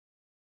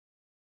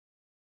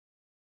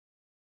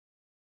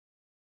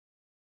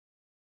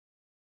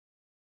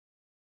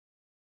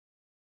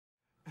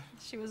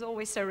She was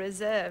always so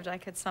reserved, I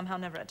could somehow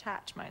never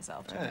attach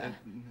myself to her.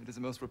 It is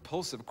a most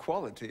repulsive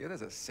quality.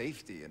 There's a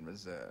safety in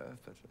reserve,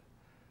 but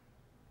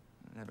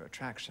never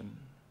attraction.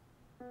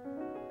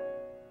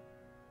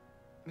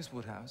 Miss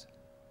Woodhouse,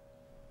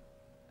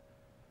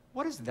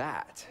 what is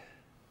that?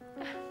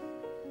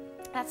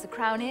 That's the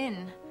Crown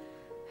Inn.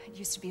 It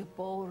used to be a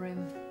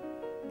ballroom.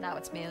 Now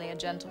it's merely a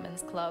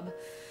gentleman's club.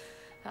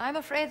 I'm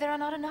afraid there are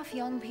not enough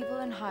young people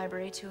in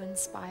Highbury to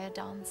inspire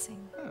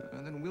dancing. Oh,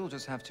 and then we'll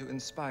just have to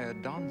inspire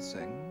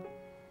dancing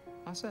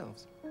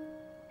ourselves.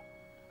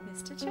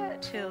 Mr.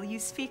 Churchill, you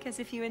speak as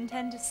if you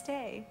intend to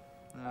stay.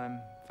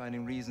 I'm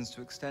finding reasons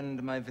to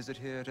extend my visit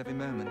here at every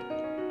moment.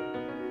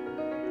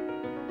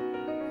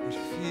 It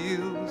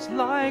feels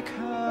like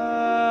home.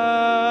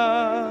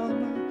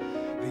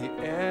 The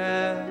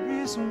air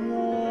is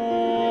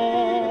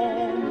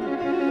warm.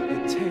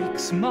 It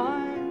takes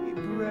my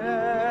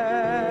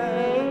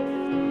breath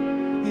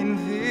in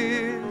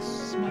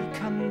this, my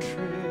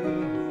country.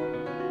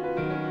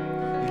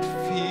 It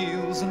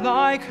feels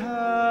like home.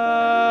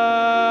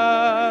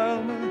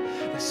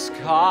 The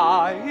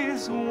sky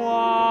is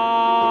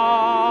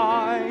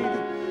wide.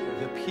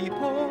 The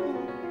people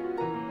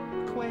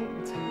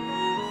quaint.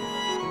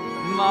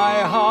 My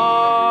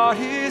heart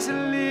is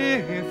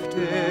lifted,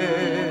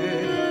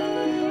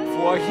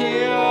 for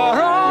here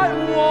I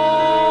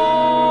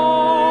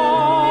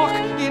walk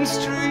in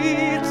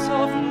streets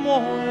of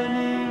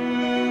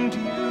morning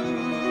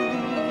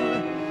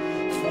dew,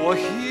 for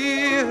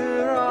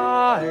here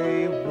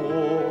I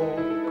walk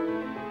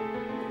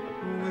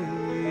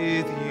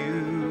with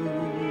you.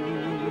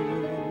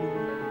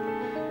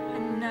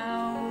 And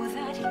now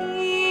that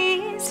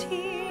he is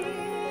here,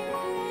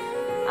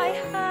 I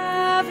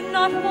have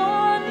not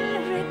one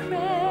regret.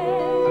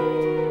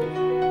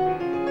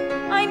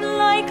 I'm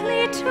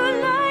likely to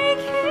like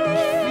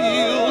him.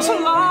 Feels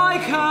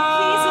like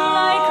He's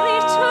likely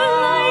to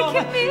like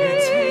me. It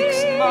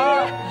takes my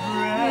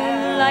breath.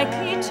 We're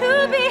likely to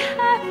be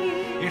happy.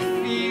 It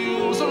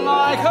feels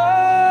like Positively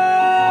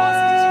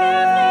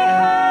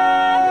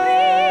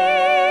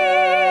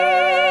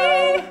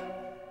happy.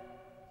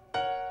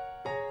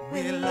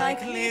 we're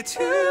likely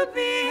to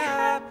be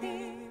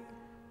happy.